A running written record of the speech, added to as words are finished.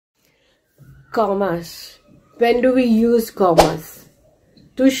Commas. When do we use commas?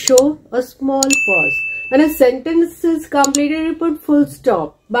 To show a small pause. When a sentence is completed, you put full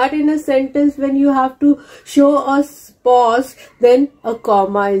stop. But in a sentence, when you have to show a pause, then a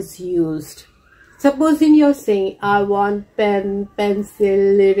comma is used. Supposing you're saying, I want pen,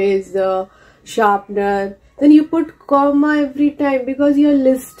 pencil, eraser, sharpener. Then you put comma every time because you're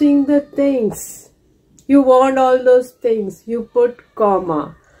listing the things. You want all those things. You put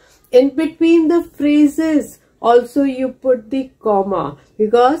comma. In between the phrases, also you put the comma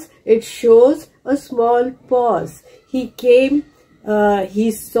because it shows a small pause. He came,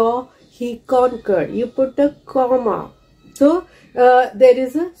 he saw, he conquered. You put a comma. So, there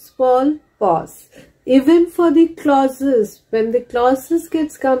is a small pause. Even for the clauses, when the clauses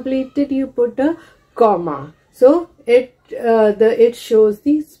gets completed, you put a comma. So, it shows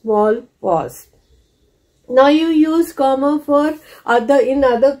the small pause. Now you use comma for in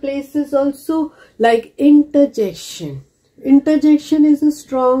other places also, like interjection. Interjection is a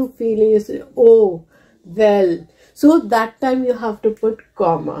strong feeling. You say, oh, well. So that time you have to put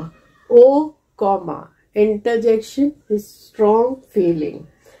comma. Oh, comma. Interjection is strong feeling.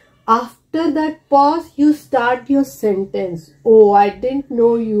 After that pause, you start your sentence. Oh, I didn't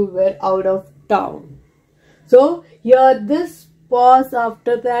know you were out of town. So here this pause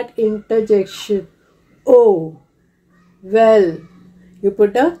after that interjection. Oh, well, you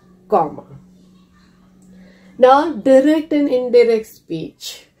put a comma. Now, direct and indirect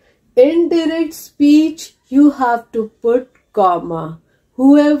speech. Indirect speech, you have to put comma.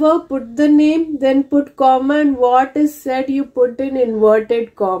 Whoever put the name, then put comma, and what is said, you put in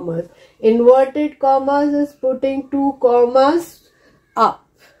inverted commas. Inverted commas is putting two commas up.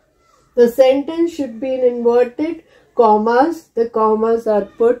 The sentence should be in inverted commas. The commas are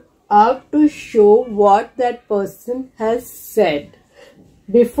put up to show what that person has said.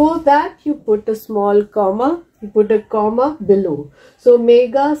 Before that, you put a small comma, you put a comma below. So,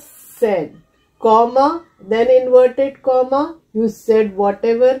 Megha said, comma, then inverted comma, you said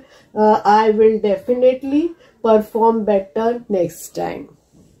whatever, I will definitely perform better next time.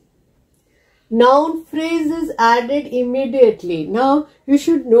 Noun phrase is added immediately. Now, you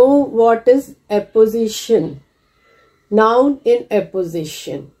should know what is apposition. Noun in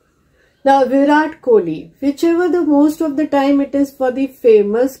apposition. Now, Virat Kohli, whichever the most of the time it is for the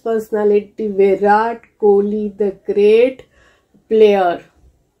famous personality Virat Kohli, the great player,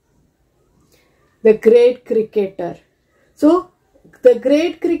 the great cricketer. So, the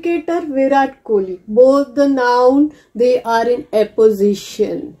great cricketer Virat Kohli, both the noun, they are in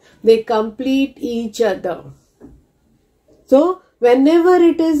apposition. They complete each other. So, whenever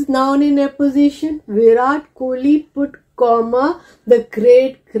it is noun in apposition, Virat Kohli put comma, the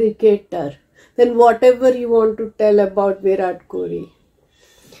great cricketer. Then whatever you want to tell about Virat Kohli.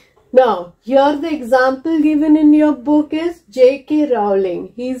 Now, here the example given in your book is J.K.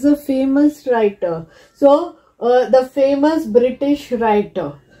 Rowling. He is a famous writer. So, the famous British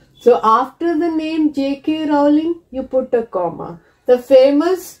writer. So, after the name J.K. Rowling, you put a comma. The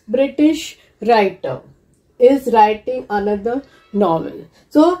famous British writer is writing another novel.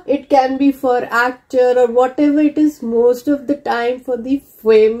 So, it can be for actor or whatever it is, most of the time for the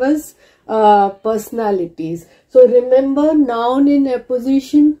famous personalities. So, remember, noun in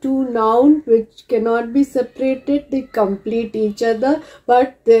apposition to noun which cannot be separated, they complete each other,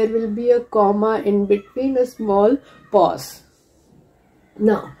 but there will be a comma in between, a small pause.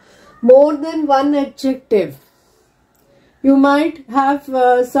 Now, more than one adjective. You might have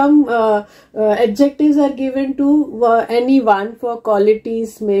some adjectives are given to anyone for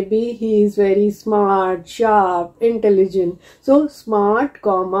qualities. Maybe he is very smart, sharp, intelligent. So, smart,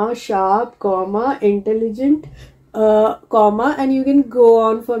 comma, sharp, comma, intelligent, comma, and you can go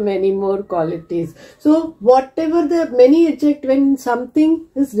on for many more qualities. So, whatever the many adjectives, when something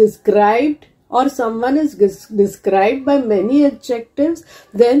is described or someone is described by many adjectives,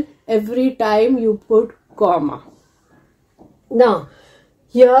 then every time you put comma. Now,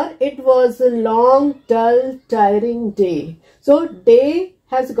 here it was a long, dull, tiring day. So, day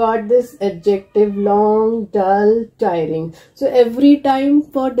has got this adjective long, dull, tiring. So, every time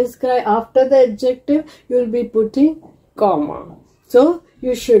for describe after the adjective, you will be putting comma. So,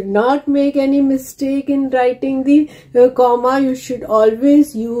 you should not make any mistake in writing the comma. You should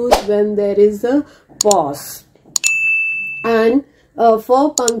always use when there is a pause. And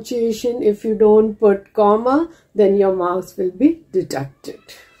for punctuation, if you don't put comma, then your marks will be deducted.